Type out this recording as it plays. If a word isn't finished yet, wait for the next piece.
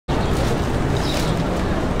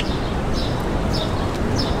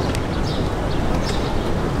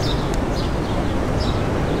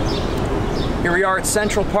we are at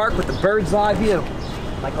Central Park with the bird's eye view,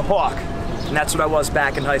 like a hawk. And that's what I was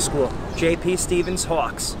back in high school. J.P. Stevens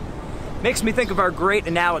Hawks. Makes me think of our great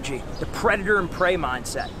analogy, the predator and prey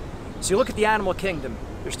mindset. So you look at the animal kingdom,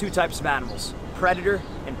 there's two types of animals, predator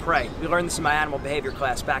and prey. We learned this in my animal behavior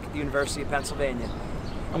class back at the University of Pennsylvania.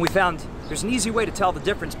 And we found there's an easy way to tell the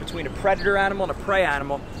difference between a predator animal and a prey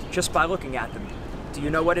animal just by looking at them. Do you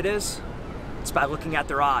know what it is? It's by looking at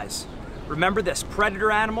their eyes. Remember this, predator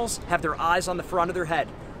animals have their eyes on the front of their head.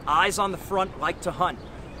 Eyes on the front like to hunt.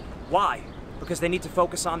 Why? Because they need to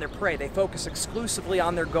focus on their prey. They focus exclusively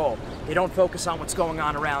on their goal. They don't focus on what's going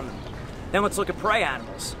on around them. Then let's look at prey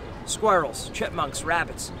animals. Squirrels, chipmunks,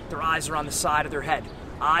 rabbits. Their eyes are on the side of their head.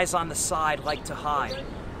 Eyes on the side like to hide.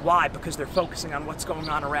 Why? Because they're focusing on what's going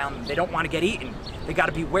on around them. They don't want to get eaten. They got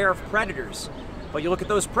to beware of predators. But you look at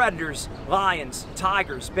those predators, lions,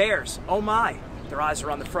 tigers, bears, oh my. Their eyes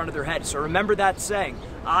are on the front of their head. So remember that saying,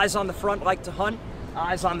 eyes on the front like to hunt,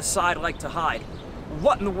 eyes on the side like to hide.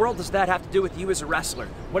 What in the world does that have to do with you as a wrestler?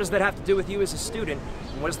 What does that have to do with you as a student?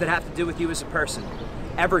 And what does that have to do with you as a person?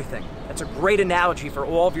 Everything. That's a great analogy for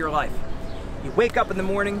all of your life. You wake up in the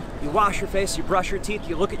morning, you wash your face, you brush your teeth,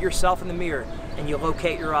 you look at yourself in the mirror, and you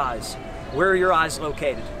locate your eyes. Where are your eyes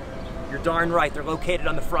located? You're darn right, they're located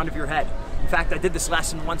on the front of your head. In fact, I did this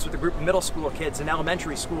lesson once with a group of middle school kids, an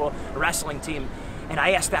elementary school, a wrestling team, and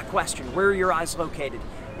I asked that question, where are your eyes located?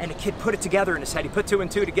 And a kid put it together in his head. He put 2 and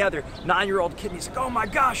 2 together, 9-year-old kid, and he's like, oh my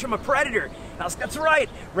gosh, I'm a predator. And I was like, that's right.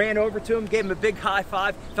 Ran over to him, gave him a big high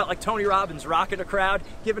five, felt like Tony Robbins rocking a crowd,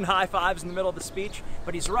 giving high fives in the middle of the speech.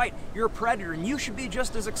 But he's right, you're a predator, and you should be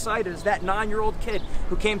just as excited as that 9-year-old kid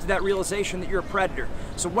who came to that realization that you're a predator.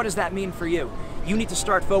 So what does that mean for you? You need to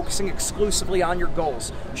start focusing exclusively on your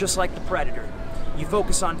goals, just like the predator. You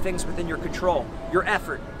focus on things within your control, your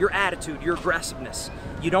effort, your attitude, your aggressiveness.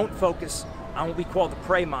 You don't focus on what we call the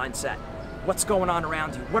prey mindset. What's going on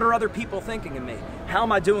around you? What are other people thinking of me? How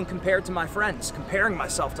am I doing compared to my friends? Comparing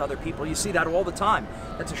myself to other people. You see that all the time.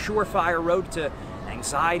 That's a surefire road to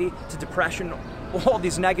anxiety, to depression, all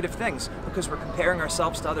these negative things because we're comparing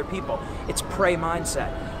ourselves to other people. It's prey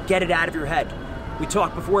mindset. Get it out of your head. We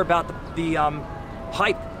talked before about the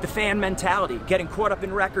hype, the fan mentality, getting caught up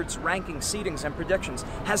in records, rankings, seedings, and predictions.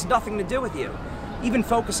 Has nothing to do with you. Even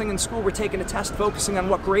focusing in school, we're taking a test, focusing on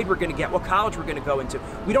what grade we're going to get, what college we're going to go into.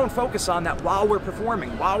 We don't focus on that while we're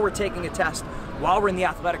performing, while we're taking a test, while we're in the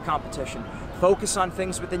athletic competition. Focus on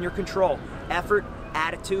things within your control, effort,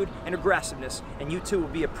 attitude, and aggressiveness, and you too will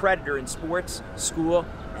be a predator in sports, school,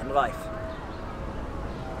 and life.